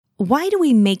Why do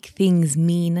we make things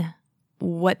mean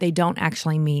what they don't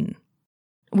actually mean?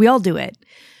 We all do it.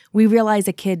 We realize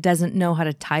a kid doesn't know how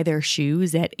to tie their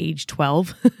shoes at age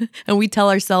 12, and we tell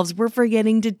ourselves we're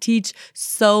forgetting to teach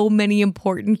so many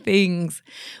important things.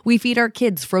 We feed our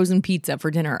kids frozen pizza for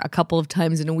dinner a couple of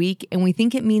times in a week, and we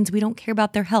think it means we don't care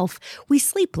about their health. We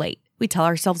sleep late. We tell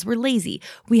ourselves we're lazy.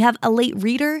 We have a late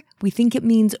reader. We think it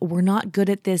means we're not good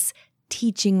at this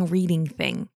teaching reading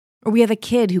thing. Or we have a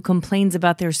kid who complains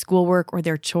about their schoolwork or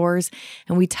their chores,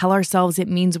 and we tell ourselves it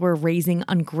means we're raising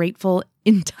ungrateful,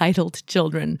 entitled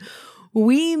children.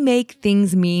 We make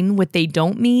things mean what they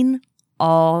don't mean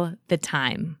all the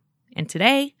time. And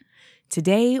today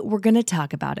we're going to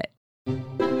talk about it.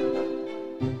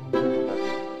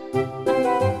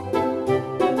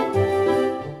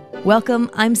 Welcome,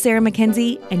 I'm Sarah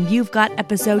Mackenzie, and you've got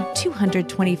episode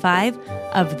 225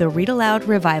 of the Read Aloud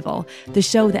Revival, the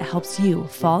show that helps you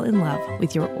fall in love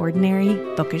with your ordinary,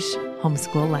 bookish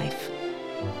homeschool life.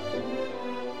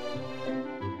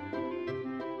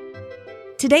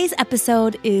 Today's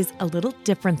episode is a little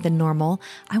different than normal.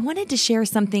 I wanted to share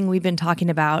something we've been talking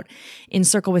about in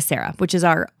Circle with Sarah, which is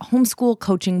our homeschool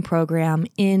coaching program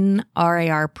in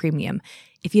RAR Premium.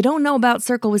 If you don't know about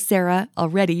Circle with Sarah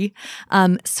already,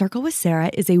 Circle with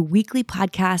Sarah is a weekly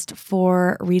podcast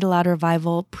for Read Aloud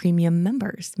Revival Premium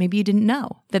members. Maybe you didn't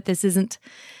know that this isn't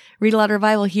Read Aloud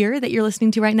Revival here that you're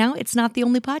listening to right now. It's not the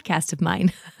only podcast of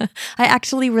mine. I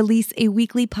actually release a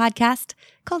weekly podcast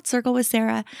called Circle with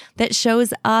Sarah that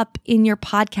shows up in your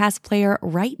podcast player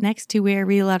right next to where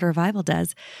Read Aloud Revival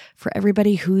does for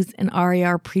everybody who's an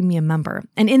RAR Premium member.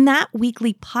 And in that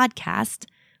weekly podcast,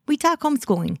 we talk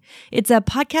homeschooling. It's a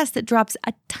podcast that drops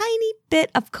a tiny bit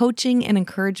of coaching and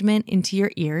encouragement into your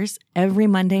ears every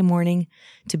Monday morning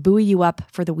to buoy you up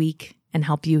for the week and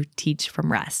help you teach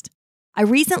from rest. I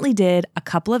recently did a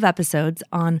couple of episodes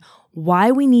on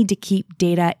why we need to keep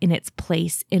data in its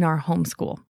place in our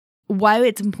homeschool, why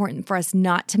it's important for us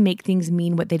not to make things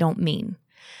mean what they don't mean.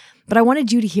 But I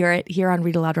wanted you to hear it here on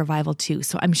Read Aloud Revival too.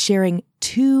 So I'm sharing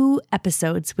 2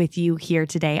 episodes with you here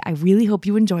today. I really hope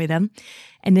you enjoy them.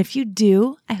 And if you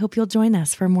do, I hope you'll join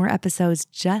us for more episodes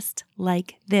just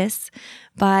like this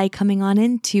by coming on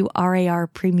into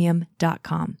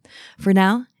rarpremium.com. For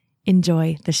now,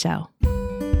 enjoy the show.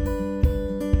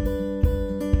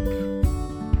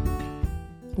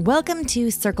 Welcome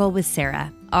to Circle with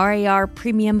Sarah, RAR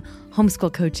Premium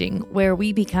Homeschool Coaching, where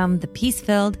we become the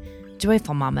peace-filled,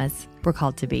 joyful mamas we're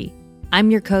called to be.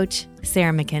 I'm your coach,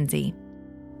 Sarah Mackenzie.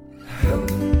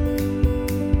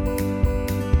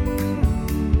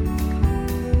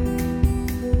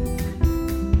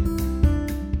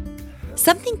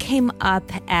 Something came up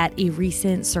at a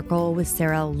recent Circle with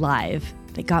Sarah live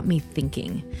that got me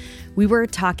thinking. We were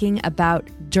talking about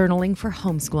journaling for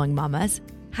homeschooling mamas,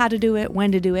 how to do it,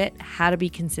 when to do it, how to be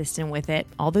consistent with it,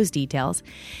 all those details.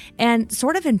 And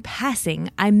sort of in passing,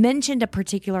 I mentioned a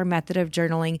particular method of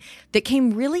journaling that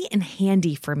came really in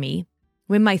handy for me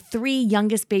when my 3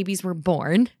 youngest babies were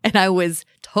born and I was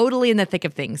totally in the thick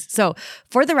of things. So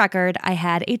for the record, I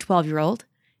had a 12-year-old,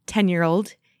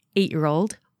 10-year-old,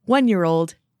 8-year-old,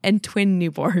 1-year-old, and twin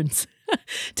newborns.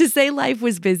 To say life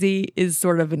was busy is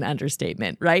sort of an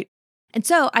understatement, right? And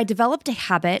so I developed a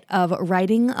habit of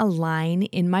writing a line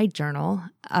in my journal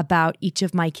about each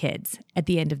of my kids at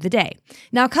the end of the day.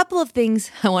 Now, a couple of things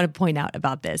I want to point out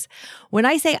about this. When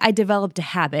I say I developed a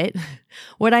habit,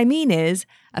 what I mean is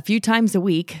a few times a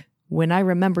week, when I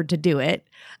remembered to do it,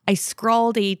 I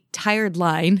scrawled a tired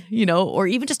line, or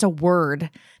even just a word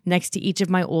next to each of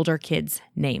my older kids'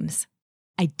 names.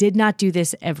 I did not do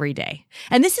this every day.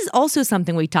 And this is also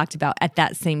something we talked about at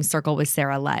that same Circle with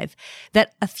Sarah live,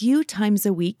 that a few times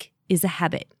a week is a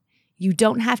habit. You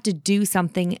don't have to do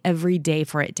something every day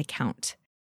for it to count.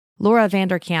 Laura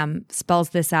Vanderkam spells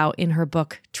this out in her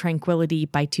book, Tranquility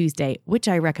by Tuesday, which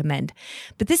I recommend.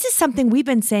 But this is something we've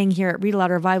been saying here at Read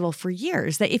Aloud Revival for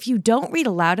years, that if you don't read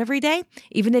aloud every day,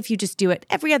 even if you just do it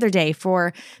every other day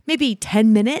for maybe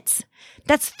 10 minutes,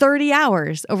 that's 30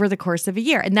 hours over the course of a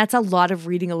year. And that's a lot of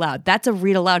reading aloud. That's a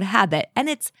read aloud habit. And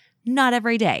it's not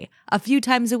every day. A few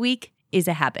times a week is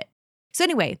a habit. So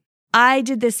anyway, I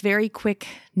did this very quick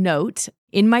note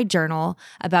in my journal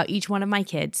about each one of my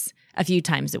kids a few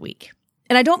times a week.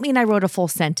 And I don't mean I wrote a full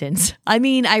sentence. I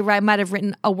mean, I might have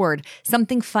written a word,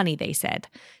 something funny they said,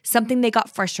 something they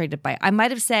got frustrated by. I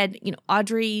might have said,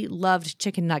 Audrey loved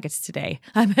chicken nuggets today.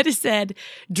 I might have said,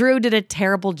 Drew did a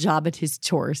terrible job at his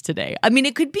chores today. I mean,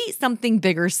 it could be something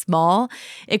big or small.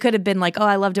 It could have been like, oh,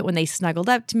 I loved it when they snuggled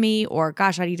up to me, or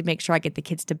gosh, I need to make sure I get the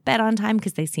kids to bed on time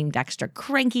because they seemed extra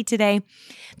cranky today.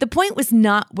 The point was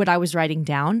not what I was writing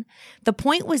down. The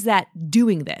point was that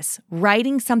doing this,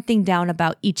 writing something down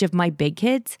about each of my big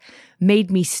kids,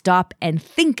 made me stop and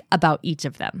think about each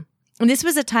of them. And this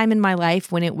was a time in my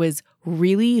life when it was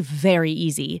really very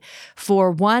easy for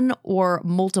one or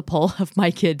multiple of my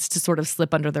kids to sort of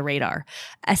slip under the radar,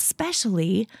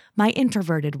 especially my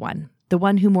introverted one, the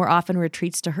one who more often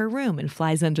retreats to her room and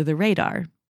flies under the radar.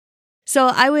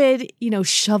 So I would,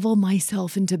 shovel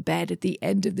myself into bed at the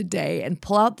end of the day and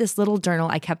pull out this little journal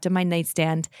I kept in my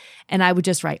nightstand, and I would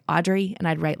just write Audrey, and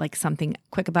I'd write like something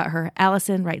quick about her.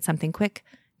 Allison, write something quick.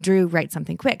 Drew, write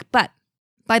something quick. But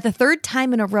by the third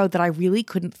time in a row that I really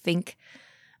couldn't think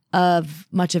of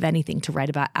much of anything to write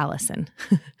about Allison,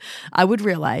 I would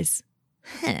realize,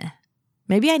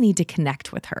 maybe I need to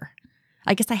connect with her.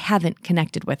 I guess I haven't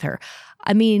connected with her.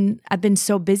 I mean, I've been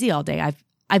so busy all day.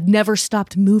 I've never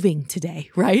stopped moving today,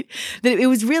 right? That it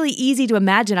was really easy to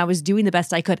imagine I was doing the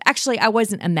best I could. Actually, I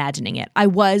wasn't imagining it. I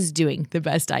was doing the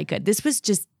best I could. This was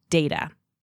just data.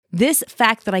 This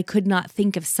fact that I could not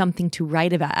think of something to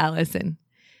write about Allison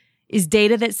is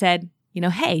data that said,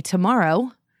 hey,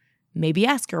 tomorrow, maybe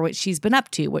ask her what she's been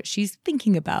up to, what she's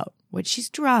thinking about, what she's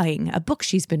drawing, a book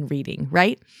she's been reading,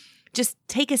 right? Just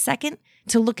take a second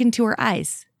to look into her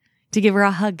eyes, to give her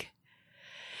a hug.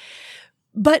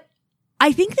 But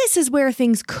I think this is where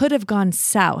things could have gone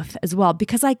south as well,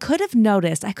 because I could have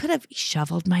noticed, I could have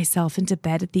shoveled myself into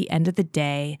bed at the end of the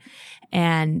day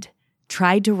and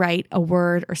tried to write a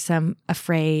word or a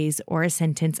phrase or a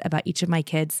sentence about each of my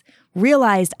kids,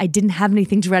 realized I didn't have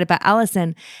anything to write about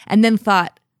Allison, and then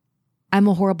thought, I'm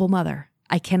a horrible mother.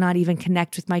 I cannot even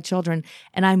connect with my children,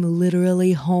 and I'm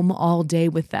literally home all day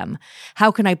with them. How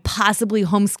can I possibly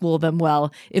homeschool them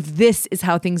well if this is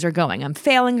how things are going? I'm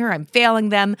failing her. I'm failing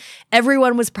them.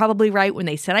 Everyone was probably right when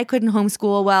they said I couldn't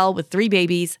homeschool well with 3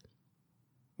 babies,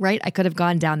 right? I could have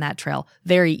gone down that trail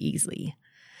very easily.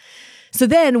 So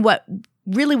then what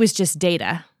really was just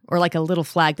data, or like a little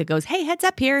flag that goes, hey, heads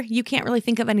up here. You can't really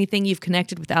think of anything you've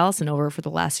connected with Allison over for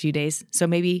the last few days, so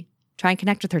maybe try and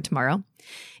connect with her tomorrow.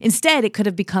 Instead, it could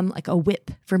have become like a whip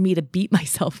for me to beat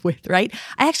myself with, right?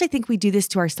 I actually think we do this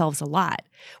to ourselves a lot.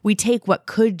 We take what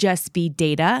could just be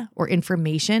data or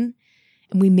information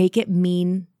and we make it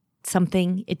mean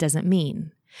something it doesn't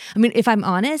mean. I mean, if I'm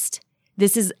honest,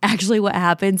 this is actually what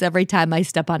happens every time I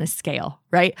step on a scale,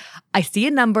 right? I see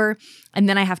a number and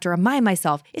then I have to remind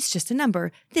myself, it's just a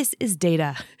number. This is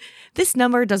data. This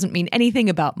number doesn't mean anything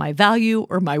about my value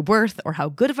or my worth or how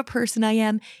good of a person I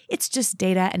am. It's just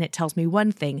data, and it tells me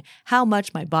one thing, how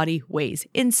much my body weighs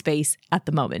in space at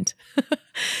the moment.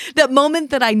 That moment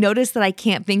that I notice that I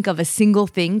can't think of a single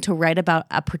thing to write about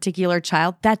a particular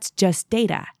child, that's just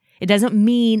data. It doesn't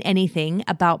mean anything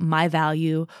about my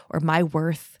value or my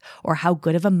worth or how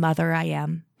good of a mother I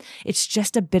am. It's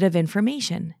just a bit of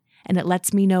information, and it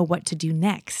lets me know what to do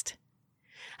next.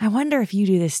 I wonder if you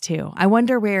do this too. I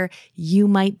wonder where you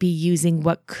might be using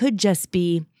what could just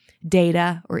be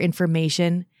data or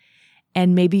information,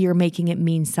 and maybe you're making it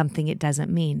mean something it doesn't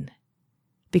mean.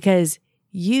 Because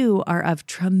you are of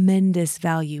tremendous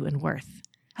value and worth.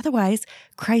 Otherwise,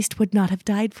 Christ would not have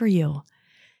died for you.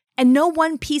 And no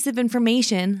one piece of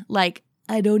information, like,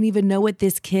 I don't even know what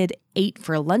this kid ate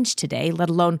for lunch today, let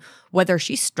alone whether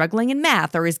she's struggling in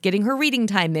math or is getting her reading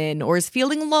time in or is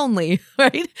feeling lonely,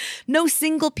 right? No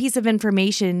single piece of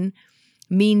information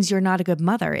means you're not a good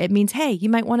mother. It means, hey, you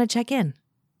might want to check in.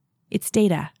 It's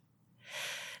data.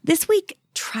 This week,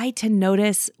 try to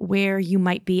notice where you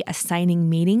might be assigning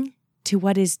meaning to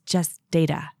what is just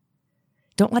data.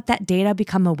 Don't let that data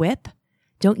become a whip.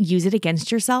 Don't use it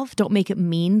against yourself. Don't make it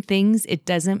mean things it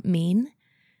doesn't mean.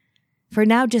 For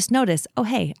now, just notice, oh,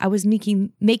 hey, I was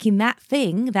making that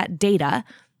thing, that data,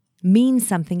 mean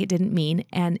something it didn't mean,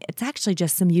 and it's actually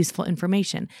just some useful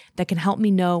information that can help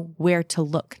me know where to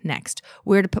look next,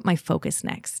 where to put my focus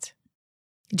next.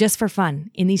 Just for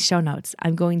fun, in these show notes,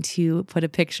 I'm going to put a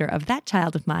picture of that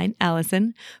child of mine,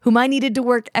 Allison, whom I needed to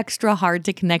work extra hard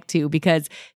to connect to because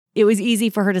it was easy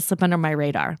for her to slip under my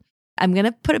radar. I'm going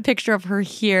to put a picture of her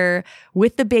here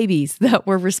with the babies that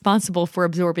were responsible for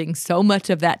absorbing so much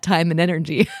of that time and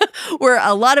energy, were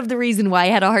a lot of the reason why I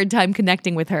had a hard time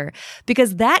connecting with her.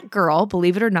 Because that girl,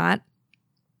 believe it or not,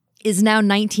 is now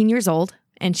 19 years old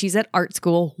and she's at art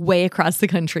school way across the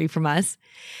country from us.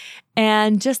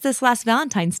 And just this last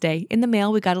Valentine's Day, in the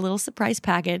mail, we got a little surprise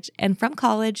package. And from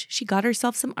college, she got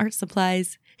herself some art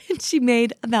supplies and she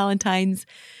made a Valentine's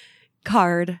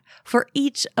card for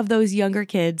each of those younger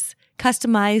kids,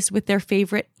 customized with their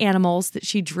favorite animals that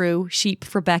she drew: sheep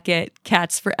for Beckett,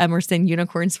 cats for Emerson,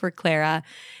 unicorns for Clara,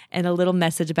 and a little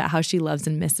message about how she loves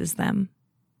and misses them.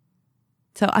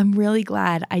 So I'm really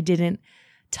glad I didn't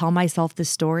tell myself the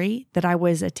story that I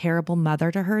was a terrible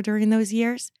mother to her during those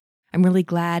years. I'm really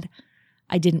glad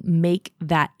I didn't make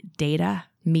that data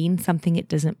mean something it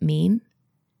doesn't mean.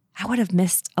 I would have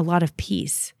missed a lot of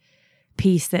peace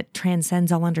that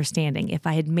transcends all understanding if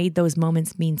I had made those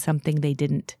moments mean something they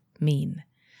didn't mean.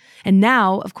 And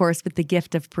now, of course, with the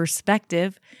gift of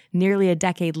perspective, nearly a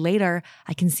decade later,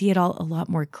 I can see it all a lot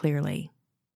more clearly.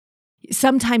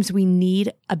 Sometimes we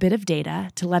need a bit of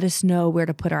data to let us know where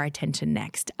to put our attention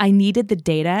next. I needed the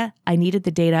data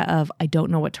of, I don't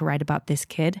know what to write about this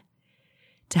kid,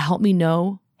 to help me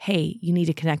know, hey, you need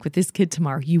to connect with this kid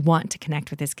tomorrow. You want to connect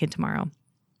with this kid tomorrow.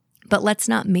 But let's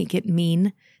not make it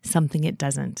mean something it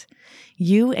doesn't.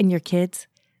 You and your kids,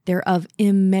 they're of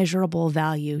immeasurable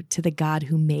value to the God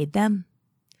who made them,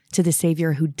 to the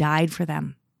Savior who died for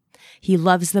them. He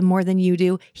loves them more than you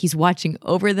do. He's watching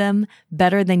over them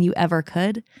better than you ever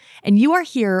could. And you are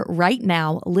here right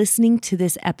now listening to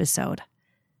this episode.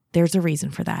 There's a reason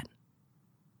for that.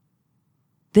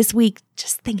 This week,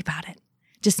 just think about it.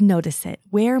 Just notice it.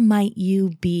 Where might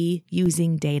you be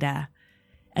using data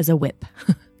as a whip?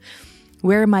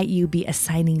 Where might you be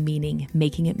assigning meaning,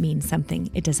 making it mean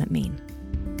something it doesn't mean?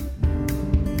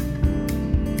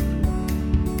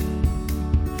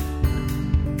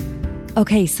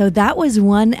 Okay, so that was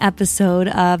one episode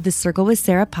of the Circle with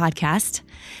Sarah podcast.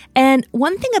 And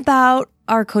one thing about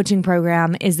our coaching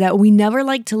program is that we never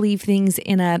like to leave things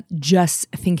in a just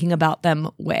thinking about them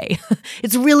way.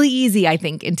 It's really easy, I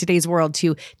think, in today's world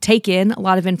to take in a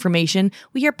lot of information.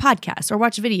 We hear podcasts or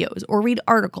watch videos or read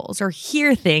articles or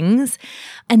hear things,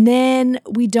 and then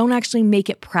we don't actually make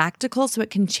it practical so it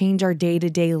can change our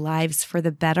day-to-day lives for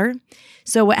the better.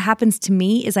 So what happens to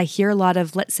me is I hear a lot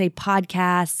of, let's say,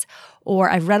 podcasts, or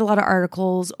I've read a lot of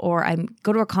articles, or I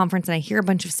go to a conference and I hear a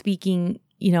bunch of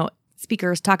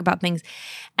speakers talk about things.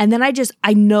 And then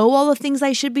I know all the things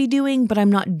I should be doing, but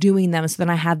I'm not doing them. So then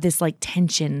I have this like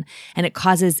tension, and it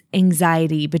causes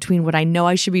anxiety between what I know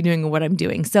I should be doing and what I'm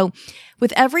doing. So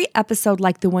with every episode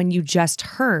like the one you just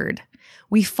heard,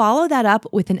 we follow that up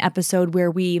with an episode where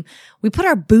we put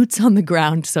our boots on the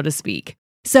ground, so to speak.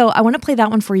 So I want to play that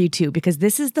one for you too, because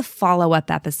this is the follow-up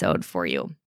episode for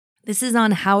you. This is on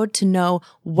how to know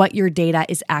what your data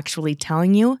is actually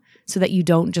telling you so that you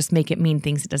don't just make it mean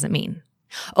things it doesn't mean.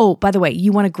 Oh, by the way,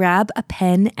 you want to grab a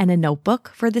pen and a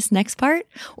notebook for this next part,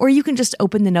 or you can just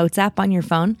open the Notes app on your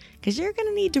phone because you're going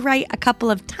to need to write a couple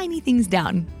of tiny things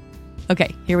down. Okay,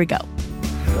 here we go.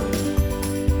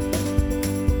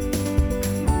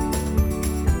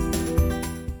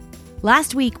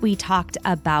 Last week, we talked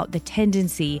about the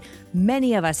tendency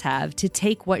many of us have to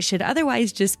take what should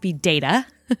otherwise just be data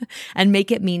and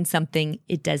make it mean something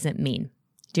it doesn't mean.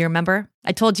 Do you remember?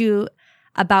 I told you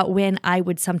about when I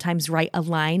would sometimes write a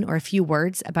line or a few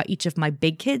words about each of my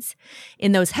big kids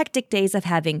in those hectic days of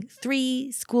having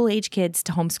 3 school-age kids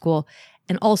to homeschool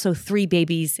and also 3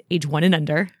 babies age 1 and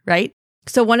under, right?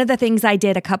 So one of the things I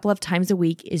did a couple of times a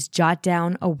week is jot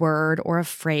down a word or a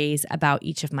phrase about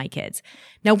each of my kids.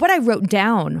 Now, what I wrote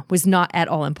down was not at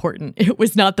all important. It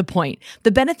was not the point.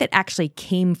 The benefit actually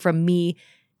came from me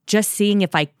just seeing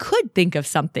if I could think of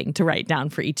something to write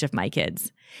down for each of my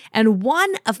kids. And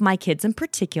one of my kids in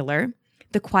particular,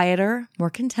 the quieter, more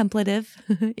contemplative,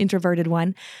 introverted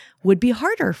one, would be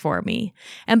harder for me.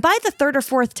 And by the 3rd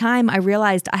or 4th time, I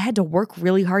realized I had to work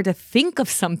really hard to think of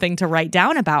something to write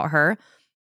down about her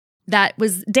that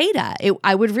was data.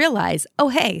 I would realize, oh,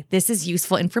 hey, this is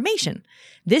useful information.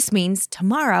 This means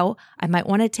tomorrow I might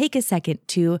want to take a second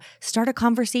to start a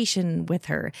conversation with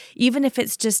her, even if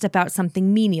it's just about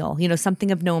something menial,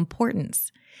 something of no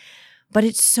importance. But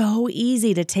it's so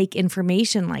easy to take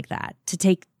information like that, to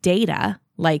take data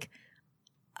like,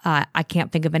 I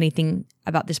can't think of anything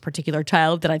about this particular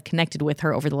child that I've connected with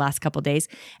her over the last couple of days,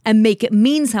 and make it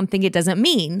mean something it doesn't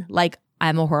mean, like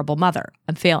I'm a horrible mother.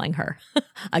 I'm failing her.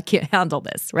 I can't handle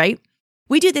this, right?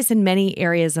 We do this in many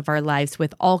areas of our lives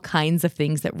with all kinds of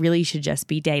things that really should just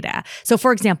be data. So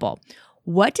for example,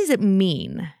 what does it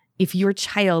mean if your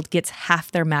child gets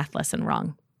half their math lesson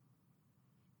wrong?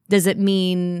 Does it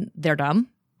mean they're dumb?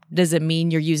 Does it mean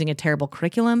you're using a terrible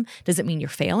curriculum? Does it mean you're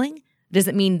failing? Does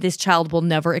it mean this child will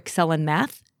never excel in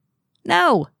math?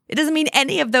 No, it doesn't mean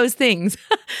any of those things.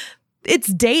 It's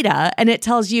data, and it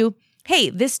tells you, hey,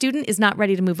 this student is not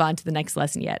ready to move on to the next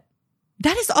lesson yet.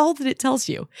 That is all that it tells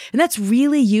you. And that's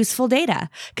really useful data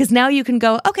because now you can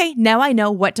go, okay, now I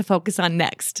know what to focus on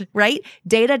next, right?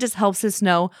 Data just helps us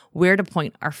know where to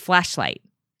point our flashlight.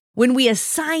 When we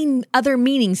assign other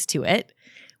meanings to it,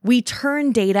 we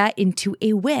turn data into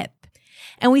a whip.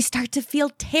 And we start to feel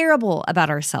terrible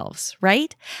about ourselves,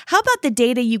 right? How about the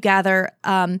data you gather?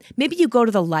 Maybe you go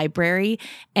to the library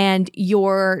and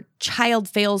your child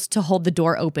fails to hold the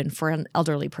door open for an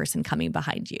elderly person coming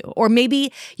behind you. Or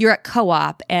maybe you're at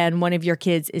co-op and one of your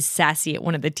kids is sassy at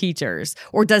one of the teachers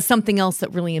or does something else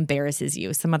that really embarrasses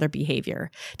you, some other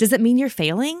behavior. Does it mean you're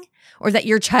failing? Or that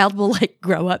your child will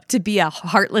grow up to be a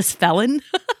heartless felon?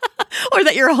 Or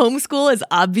that your homeschool is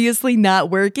obviously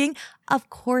not working? Of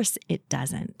course it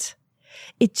doesn't.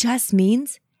 It just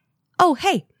means, oh,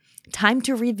 hey, time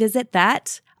to revisit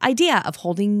that idea of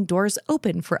holding doors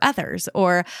open for others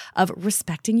or of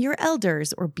respecting your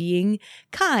elders or being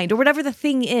kind or whatever the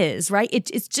thing is, right?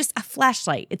 It's just a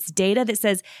flashlight. It's data that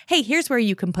says, hey, here's where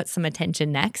you can put some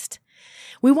attention next.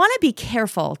 We want to be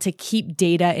careful to keep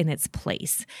data in its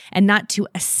place and not to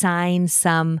assign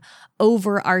some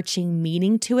overarching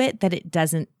meaning to it that it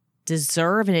doesn't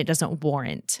deserve and it doesn't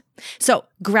warrant. So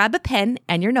grab a pen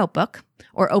and your notebook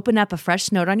or open up a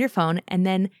fresh note on your phone and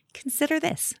then consider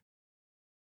this.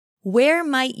 Where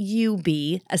might you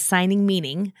be assigning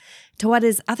meaning to what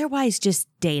is otherwise just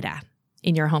data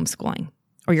in your homeschooling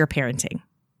or your parenting?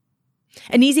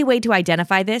 An easy way to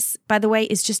identify this, by the way,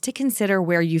 is just to consider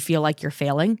where you feel like you're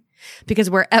failing, because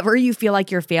wherever you feel like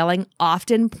you're failing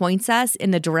often points us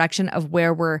in the direction of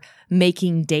where we're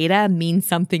making data mean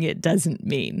something it doesn't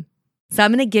mean. So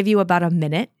I'm going to give you about a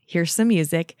minute. Here's some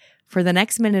music. For the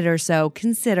next minute or so,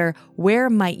 consider where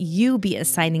might you be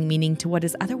assigning meaning to what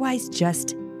is otherwise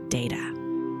just data.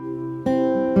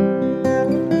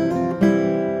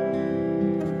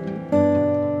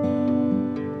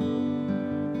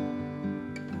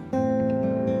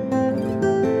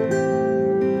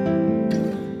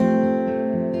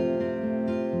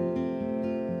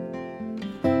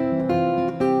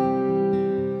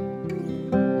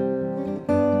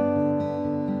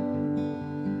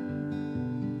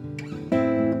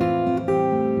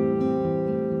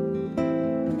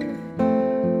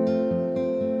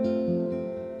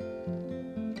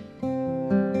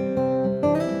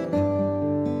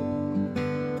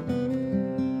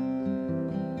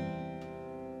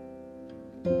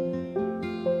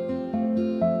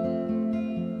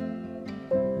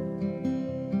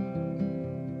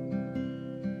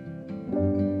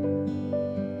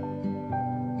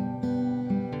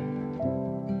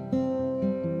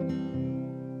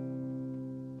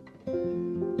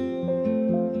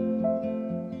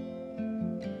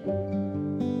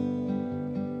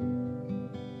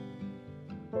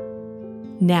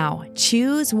 Now,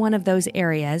 choose one of those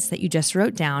areas that you just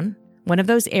wrote down, one of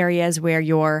those areas where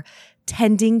you're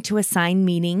tending to assign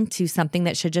meaning to something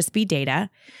that should just be data,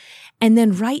 and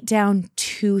then write down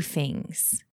two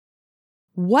things.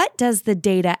 What does the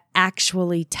data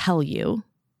actually tell you?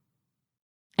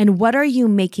 And what are you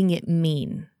making it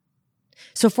mean?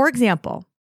 So, for example,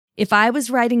 if I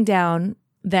was writing down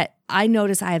that I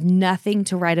notice I have nothing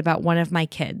to write about one of my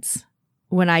kids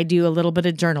when I do a little bit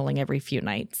of journaling every few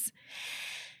nights,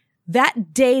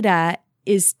 that data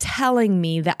is telling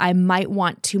me that I might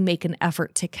want to make an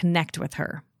effort to connect with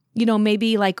her. You know,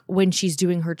 maybe like when she's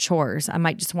doing her chores, I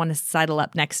might just want to sidle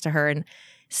up next to her and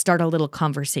start a little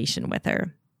conversation with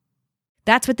her.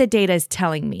 That's what the data is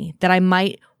telling me, that I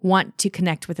might want to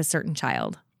connect with a certain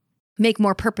child, make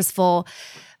more purposeful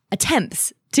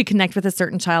attempts to connect with a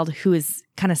certain child who is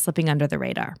kind of slipping under the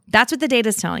radar. That's what the data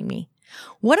is telling me.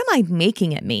 What am I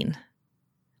making it mean?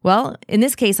 Well, in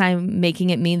this case, I'm making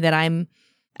it mean that I'm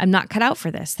not cut out for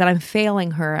this, that I'm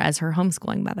failing her as her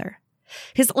homeschooling mother.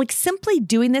 Because simply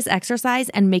doing this exercise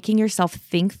and making yourself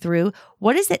think through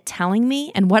what is it telling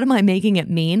me and what am I making it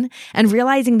mean, and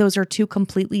realizing those are two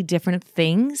completely different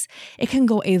things, it can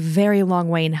go a very long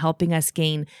way in helping us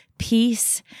gain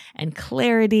peace and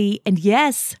clarity and,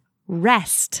 yes,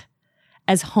 rest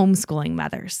as homeschooling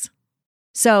mothers.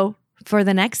 So for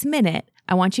the next minute,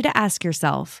 I want you to ask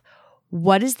yourself,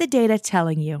 what is the data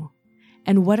telling you?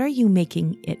 And what are you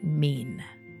making it mean?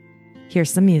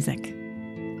 Here's some music.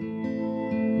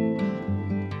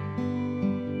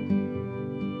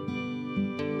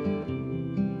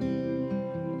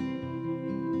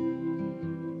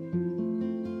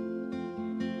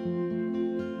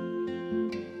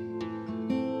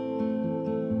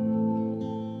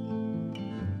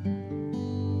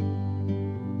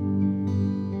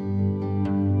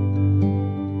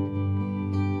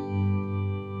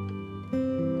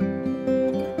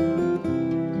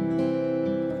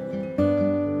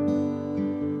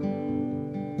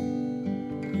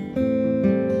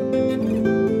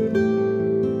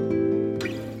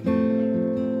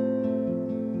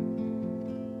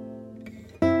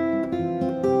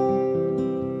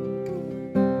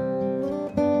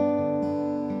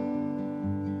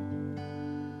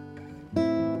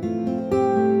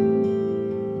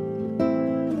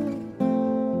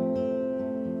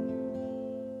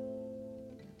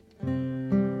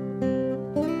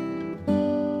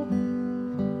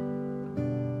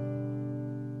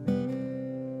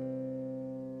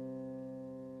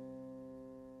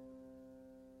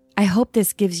 I hope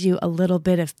this gives you a little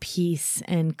bit of peace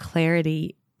and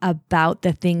clarity about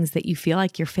the things that you feel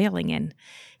like you're failing in.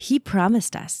 He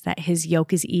promised us that his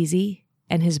yoke is easy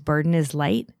and his burden is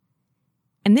light.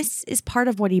 And this is part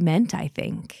of what he meant, I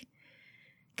think.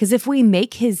 Because if we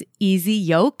make his easy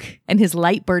yoke and his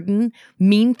light burden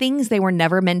mean things they were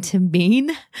never meant to mean,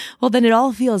 well, then it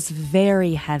all feels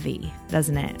very heavy,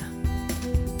 doesn't it?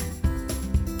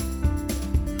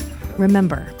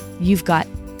 Remember, you've got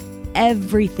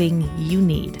everything you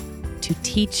need to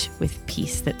teach with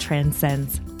peace that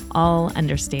transcends all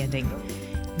understanding.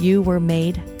 You were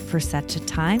made for such a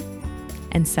time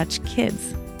and such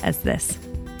kids as this.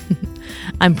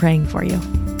 I'm praying for you.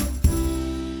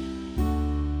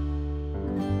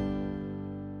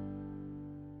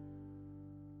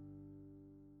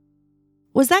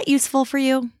 Was that useful for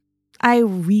you? I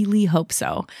really hope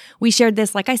so. We shared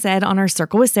this, like I said, on our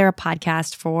Circle with Sarah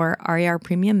podcast for RAR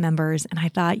Premium members. And I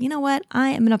thought, you know what? I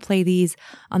am going to play these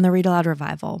on the Read Aloud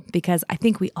Revival because I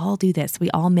think we all do this. We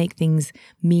all make things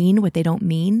mean what they don't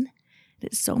mean.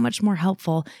 It's so much more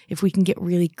helpful if we can get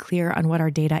really clear on what our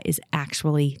data is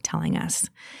actually telling us.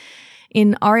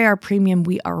 In RAR Premium,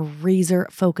 we are razor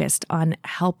focused on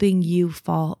helping you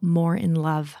fall more in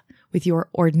love with your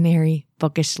ordinary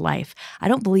bookish life. I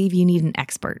don't believe you need an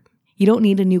expert. You don't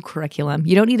need a new curriculum.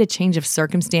 You don't need a change of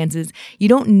circumstances. You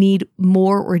don't need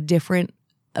more or different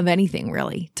of anything,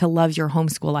 really, to love your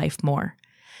homeschool life more.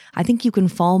 I think you can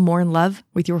fall more in love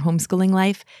with your homeschooling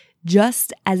life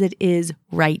just as it is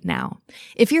right now.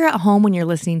 If you're at home when you're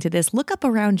listening to this, look up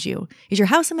around you. Is your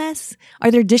house a mess? Are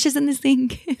there dishes in the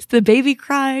sink? Is the baby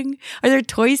crying? Are there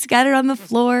toys scattered on the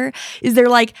floor? Is there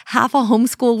like half a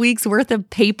homeschool week's worth of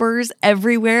papers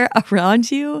everywhere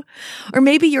around you? Or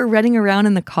maybe you're running around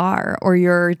in the car, or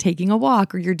you're taking a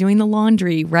walk, or you're doing the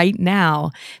laundry right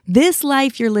now. This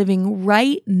life you're living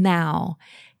right now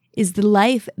is the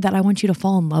life that I want you to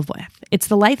fall in love with. It's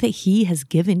the life that he has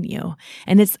given you.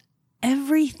 And it's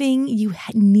everything you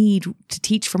need to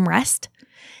teach from rest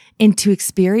and to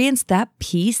experience that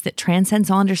peace that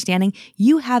transcends all understanding.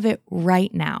 You have it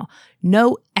right now.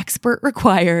 No expert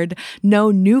required, no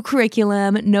new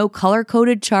curriculum, no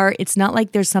color-coded chart. It's not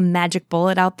like there's some magic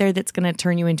bullet out there that's going to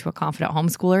turn you into a confident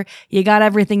homeschooler. You got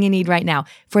everything you need right now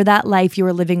for that life you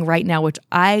are living right now, which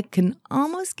I can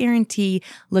almost guarantee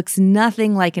looks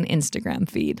nothing like an Instagram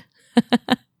feed.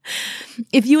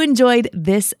 If you enjoyed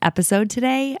this episode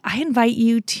today, I invite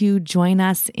you to join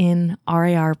us in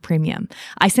RAR Premium.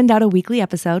 I send out a weekly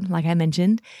episode, like I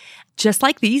mentioned, just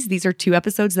like these. These are 2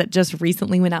 episodes that just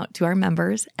recently went out to our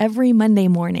members every Monday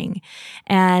morning.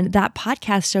 And that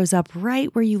podcast shows up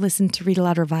right where you listen to Read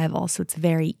Aloud Revival. So it's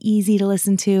very easy to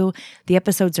listen to. The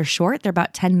episodes are short. They're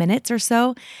about 10 minutes or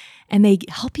so. And they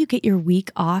help you get your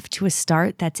week off to a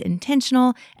start that's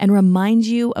intentional and remind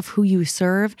you of who you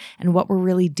serve and what we're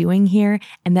really doing here,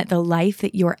 and that the life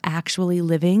that you're actually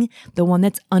living, the one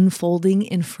that's unfolding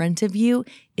in front of you,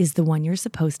 is the one you're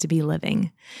supposed to be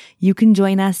living. You can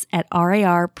join us at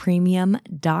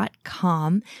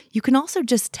rarpremium.com. You can also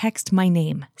just text my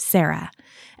name, Sarah,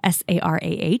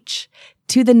 Sarah,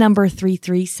 to the number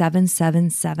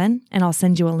 33777, and I'll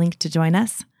send you a link to join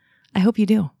us. I hope you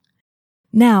do.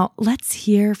 Now, let's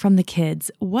hear from the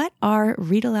kids. What are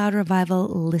Read Aloud Revival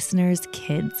listeners'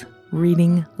 kids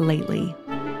reading lately?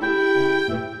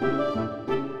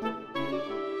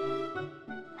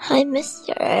 Hi,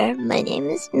 Mr. My name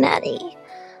is Maddie.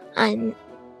 I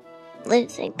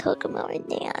live in Kokomo,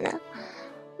 Indiana.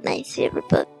 My favorite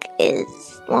book is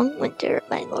Long Winter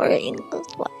by Laura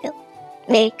Ingalls Wilder.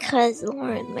 Because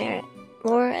Laura is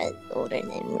older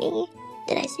than me.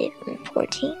 Did I say I'm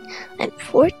 14? I'm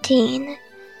 14.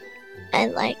 I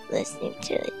like listening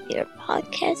to your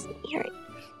podcast and hearing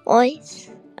your voice.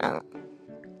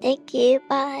 Thank you.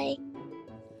 Bye.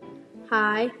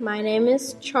 Hi, my name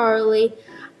is Charlie.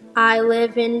 I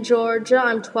live in Georgia.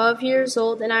 I'm 12 years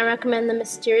old, and I recommend the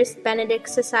Mysterious Benedict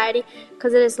Society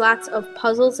because it has lots of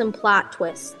puzzles and plot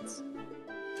twists.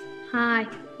 Hi,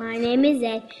 my name is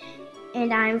Ed,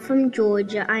 and I'm from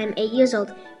Georgia. I am 8 years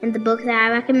old, and the book that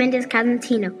I recommend is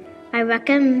Casentino. I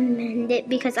recommend it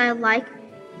because I like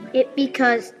it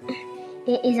because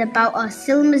it is about a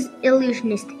silent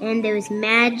illusionist, and there is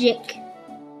magic.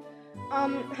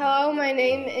 Hello, my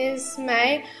name is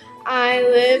May. I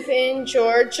live in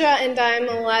Georgia, and I'm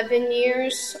 11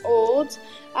 years old.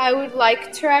 I would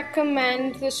like to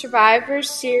recommend the Survivors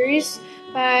series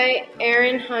by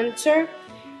Aaron Hunter.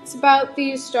 It's about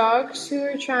these dogs who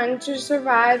are trying to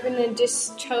survive in a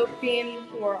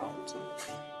dystopian world.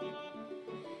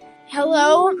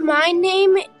 Hello, my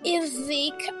name is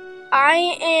Zeke.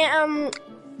 I am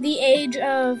the age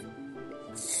of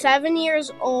 7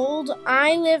 years old.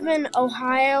 I live in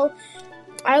Ohio.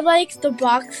 I like the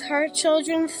Boxcar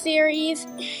Children's series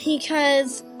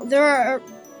because there are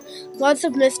lots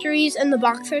of mysteries, and the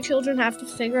Boxcar children have to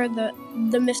figure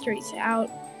the mysteries out.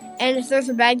 And if there's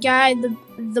a bad guy,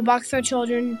 the Boxcar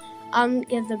children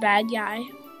is the bad guy.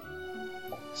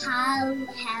 Hello.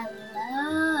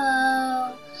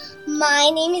 My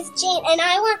name is Jane, and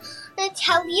I want to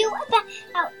tell you about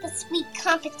the sweet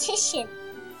competition.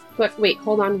 But wait,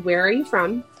 hold on. Where are you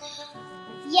from?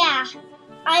 Yeah,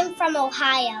 I'm from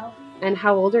Ohio. And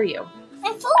how old are you?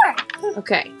 I'm 4.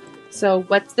 Okay, so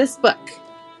what's this book?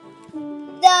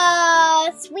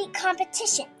 The sweet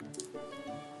competition.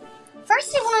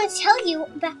 First, I want to tell you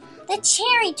about the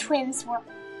Cherry Twins were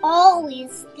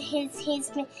always he's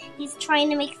trying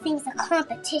to make things a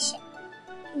competition.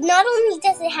 Not only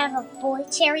does it have a boy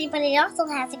cherry, but it also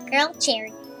has a girl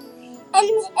cherry.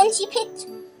 And she picked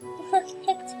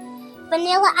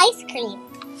vanilla ice cream.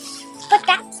 But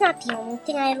that's not the only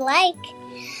thing I like.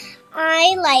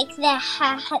 I like that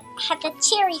the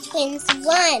Cherry Twins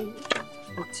won.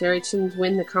 The Cherry Twins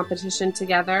win the competition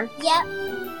together? Yep.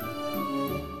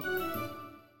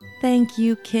 Thank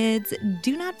you, kids.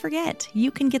 Do not forget, you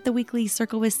can get the weekly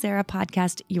Circle with Sarah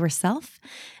podcast yourself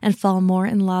and fall more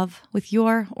in love with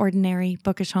your ordinary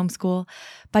bookish homeschool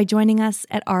by joining us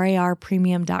at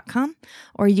rarpremium.com,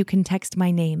 or you can text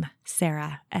my name,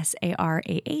 Sarah,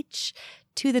 SARAH,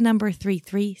 to the number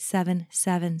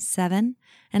 33777,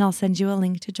 and I'll send you a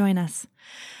link to join us.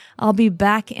 I'll be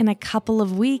back in a couple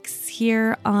of weeks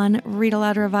here on Read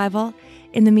Aloud Revival.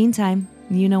 In the meantime,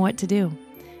 you know what to do.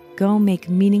 Go make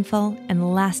meaningful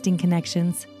and lasting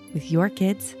connections with your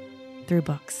kids through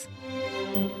books.